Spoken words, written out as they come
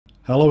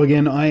Hello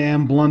again, I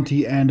am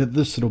Blunty, and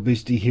this little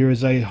beastie here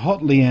is a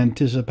hotly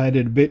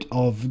anticipated bit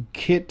of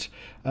kit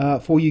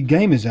for you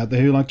gamers out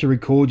there who like to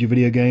record your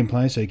video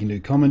gameplay so you can do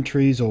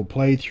commentaries or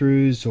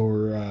playthroughs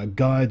or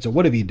guides or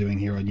whatever you're doing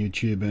here on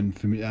YouTube and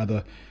from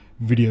other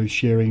video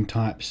sharing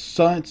type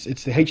sites.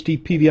 It's the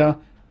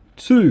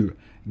HDPVR2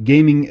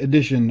 Gaming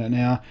Edition.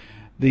 Now,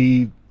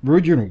 the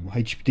original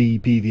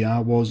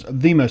HDPVR was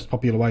the most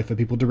popular way for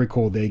people to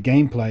record their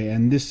gameplay,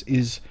 and this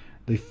is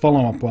the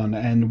follow-up one.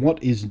 And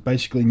what is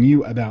basically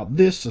new about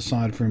this,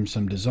 aside from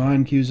some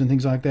design cues and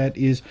things like that,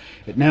 is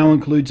it now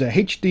includes a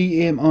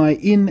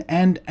HDMI in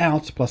and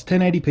out plus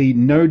 1080p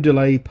no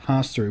delay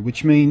pass-through,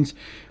 which means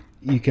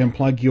you can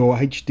plug your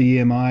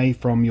HDMI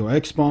from your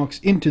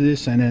Xbox into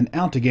this and then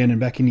out again and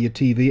back into your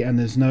TV, and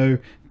there's no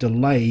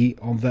delay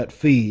of that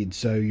feed,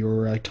 so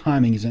your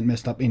timing isn't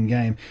messed up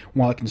in-game,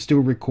 while it can still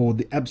record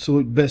the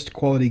absolute best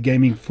quality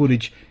gaming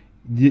footage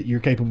that you're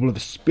capable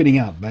of spitting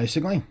out,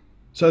 basically.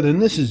 So then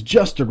this has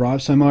just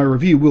arrived, so my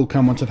review will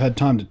come once I've had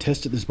time to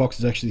test it. This box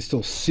is actually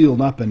still sealed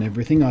up and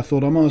everything. I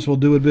thought I might as well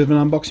do a bit of an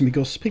unboxing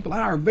because people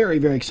are very,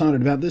 very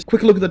excited about this.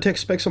 Quick look at the tech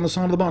specs on the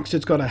side of the box.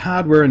 It's got a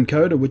hardware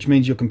encoder, which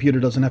means your computer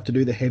doesn't have to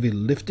do the heavy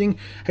lifting.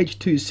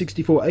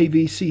 H.264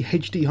 AVC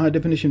HD high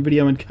definition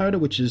video encoder,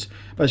 which is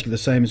basically the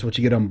same as what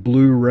you get on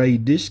Blu-ray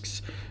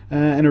discs.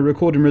 And a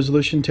recording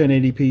resolution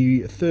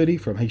 1080p 30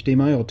 from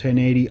HDMI or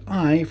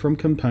 1080i from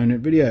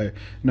component video.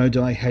 No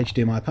delay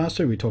HDMI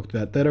pass-through, we talked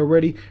about that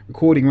already.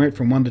 Recording rate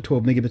from 1 to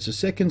 12 megabits a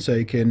second, so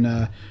you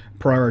can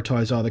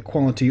prioritize either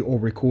quality or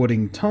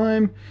recording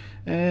time.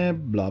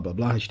 Blah blah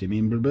blah,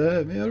 HDMI, blah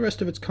blah. Yeah, the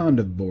rest of it's kind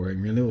of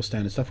boring, really, all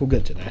standard stuff. We'll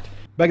get to that.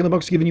 Back in the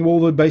box, giving you all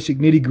the basic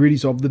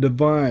nitty-gritties of the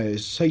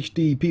device.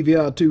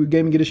 HDPVR2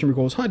 Gaming Edition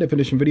records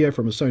high-definition video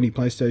from a Sony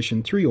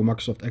PlayStation3 or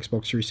Microsoft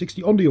Xbox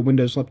 360 onto your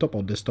Windows laptop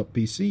or desktop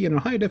PC in a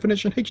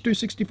high-definition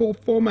H.264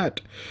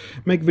 format.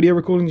 Make video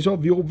recordings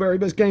of your very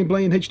best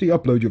gameplay in HD,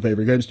 upload your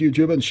favorite games to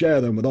YouTube and share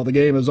them with other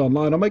gamers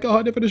online, or make a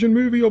high-definition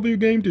movie of your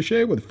game to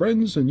share with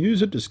friends and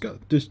use it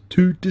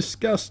to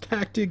discuss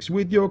tactics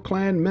with your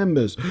clan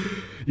members.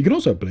 You can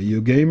also play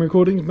your game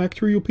recordings back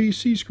through your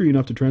PC screen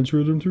after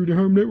transfer them through the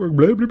home network,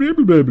 blah blah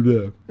blah blah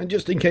blah. And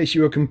just in case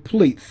you're a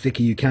complete thickie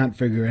you can't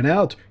figure it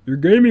out, your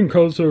gaming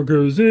console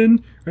goes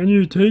in and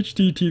your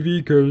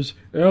HDTV goes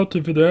out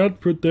of the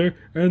output there,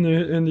 and the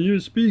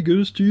USB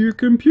goes to your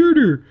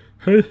computer.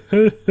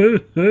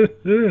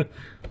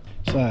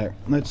 So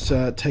let's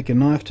take a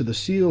knife to the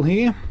seal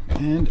here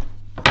and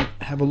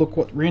have a look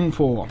what we're in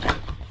for.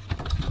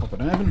 Pop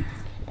it open.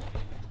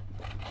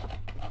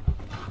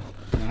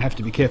 I have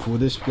to be careful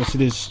with this because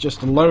it is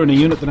just a loaner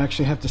unit that I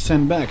actually have to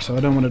send back, so I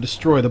don't want to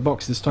destroy the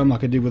box this time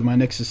like I did with my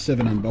Nexus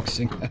 7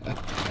 unboxing.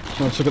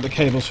 So let's look at the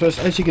cables first.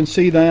 As you can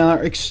see, they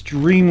are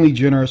extremely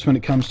generous when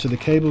it comes to the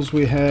cables.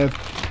 We have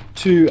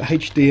two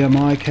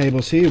HDMI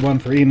cables here, one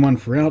for in, one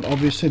for out.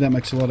 Obviously that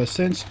makes a lot of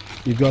sense.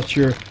 You've got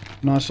your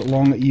nice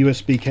long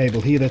USB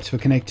cable here, that's for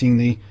connecting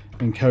the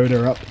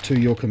encoder up to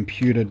your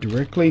computer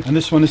directly, and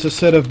this one is a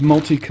set of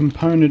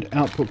multi-component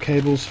output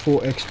cables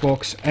for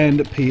Xbox and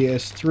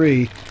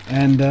PS3,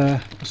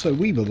 and so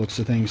Weaver looks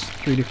at things,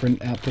 3 different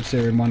outputs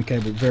there in one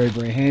cable, very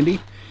very handy.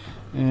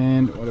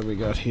 And what have we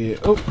got here?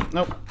 Oh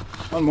nope,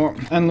 one more,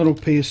 and little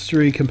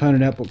PS3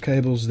 component output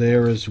cables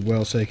there as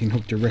well, so you can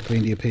hook directly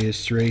into your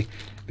PS3,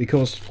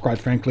 because quite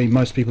frankly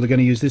most people are going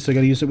to use this, they're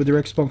going to use it with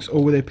their Xbox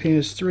or with their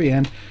PS3,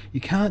 and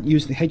you can't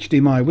use the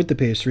HDMI with the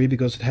PS3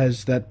 because it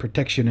has that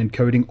protection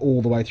encoding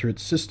all the way through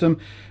its system,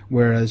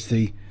 whereas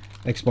the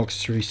Xbox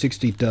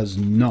 360 does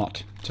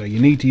not. So you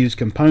need to use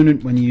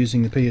component when you're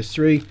using the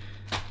PS3.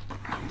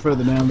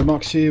 Further down the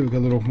box here we've got a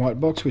little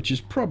white box, which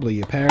is probably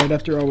your power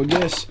adapter, I would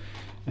guess,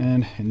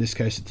 and in this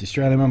case it's the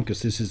Australian one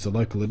because this is the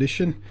local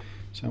edition.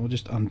 So we'll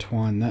just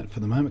untwine that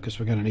for the moment because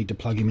we're going to need to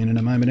plug him in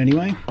a moment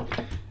anyway.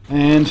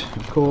 And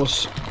of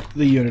course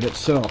the unit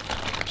itself.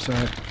 So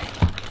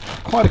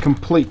quite a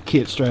complete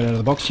kit straight out of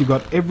the box. You've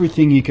got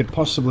everything you could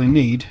possibly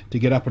need to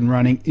get up and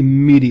running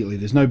immediately.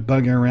 There's no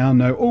bugging around,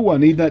 no, oh I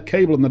need that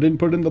cable and I didn't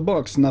put it in the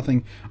box,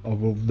 nothing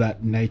of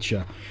that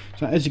nature.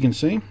 So as you can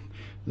see,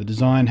 the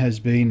design has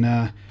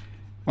been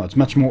well, it's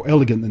much more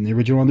elegant than the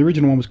original one. The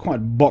original one was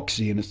quite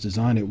boxy in its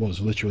design. It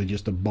was literally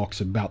just a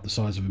box about the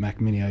size of a Mac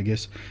Mini, I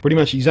guess. Pretty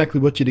much exactly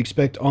what you'd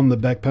expect on the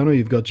back panel.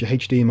 You've got your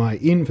HDMI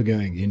in for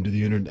going into the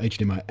unit,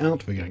 HDMI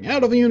out for going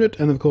out of the unit,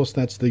 and of course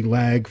that's the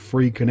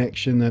lag-free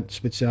connection that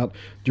spits out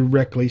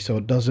directly, so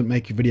it doesn't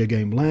make your video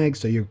game lag,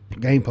 so your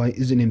gameplay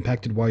isn't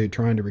impacted while you're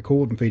trying to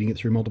record and feeding it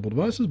through multiple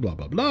devices, blah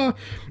blah blah.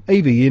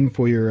 AV in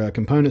for your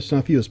component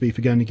stuff, USB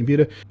for going to your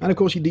computer, and of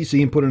course your DC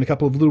input and a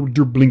couple of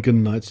little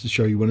blinking lights to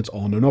show you when it's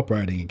on and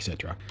operating,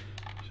 etc.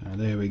 So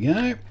there we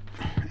go,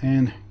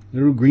 and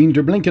little green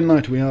blinking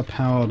light, we are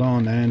powered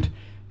on, and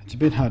it's a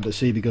bit hard to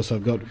see because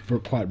I've got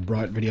quite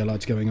bright video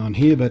lights going on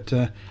here, but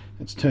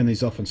let's turn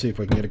these off and see if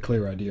we can get a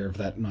clear idea of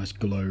that nice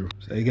glow.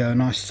 So there you go, a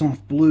nice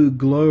soft blue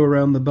glow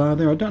around the bar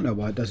there. I don't know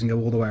why it doesn't go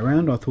all the way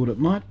around. I thought it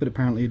might, but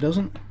apparently it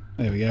doesn't.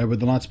 There we go, with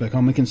the lights back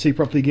on we can see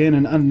properly again,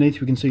 and underneath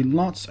we can see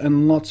lots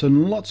and lots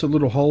and lots of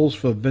little holes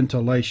for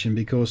ventilation,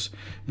 because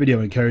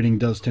video encoding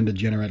does tend to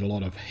generate a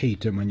lot of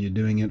heat, and when you're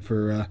doing it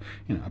for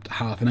you know, up to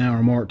half an hour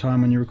or more at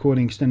time when you're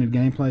recording extended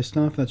gameplay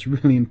stuff, that's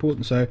really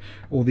important, so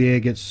all the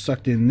air gets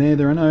sucked in there.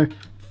 There are no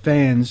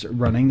fans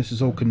running, this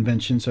is all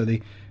convention, so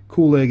the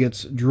cool air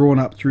gets drawn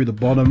up through the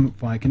bottom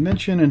via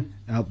convention, and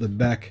out the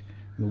back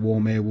the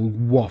warm air will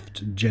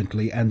waft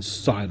gently and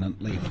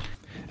silently.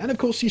 And of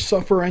course your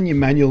software and your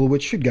manual,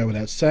 which should go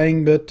without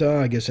saying, but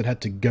I guess it had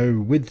to go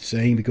with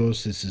saying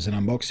because this is an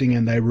unboxing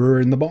and they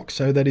were in the box,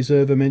 so that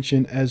deserve a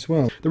mention as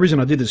well. The reason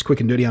I did this quick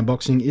and dirty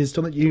unboxing is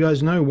to let you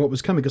guys know what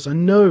was coming, because I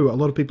know a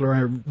lot of people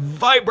are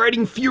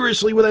vibrating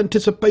furiously with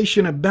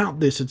anticipation about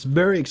this. It's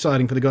very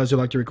exciting for the guys who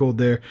like to record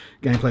their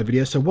gameplay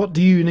videos. So what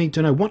do you need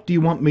to know? What do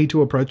you want me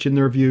to approach in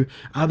the review?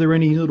 Are there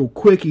any little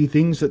quirky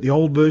things that the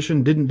old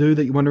version didn't do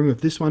that you're wondering if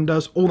this one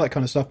does? All that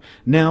kind of stuff.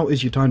 Now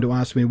is your time to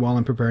ask me while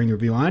I'm preparing a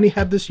review. I only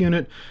have this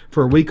unit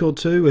for a week or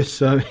two. It's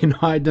in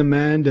high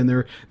demand, and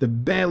they're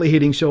barely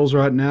hitting shelves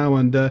right now,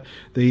 and the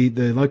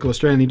local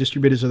Australian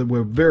distributors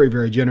were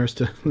very generous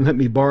to let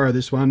me borrow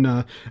this one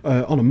on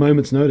a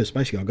moment's notice.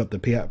 Basically, I got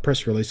the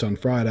press release on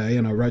Friday,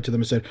 and I wrote to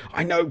them and said,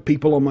 I know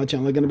people on my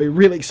channel are going to be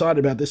really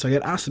excited about this. I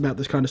get asked about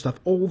this kind of stuff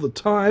all the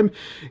time.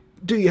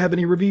 Do you have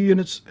any review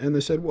units? And they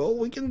said, well,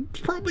 we can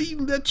probably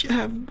let you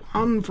have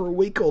one for a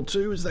week or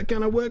two. Is that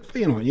going to work for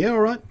you? And I went, yeah,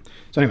 all right.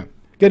 So anyway,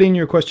 get in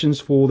your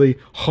questions for the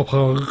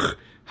Hauppauge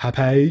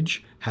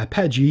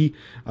HDPVR.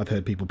 I've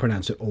heard people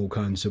pronounce it all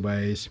kinds of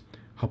ways.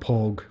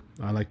 Hauppauge,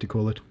 I like to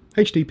call it.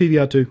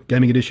 HDPVR2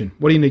 Gaming Edition.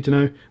 What do you need to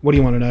know? What do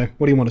you want to know?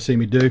 What do you want to see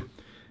me do?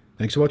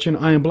 Thanks for watching.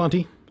 I am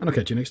Blunty, and I'll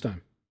catch you next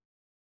time.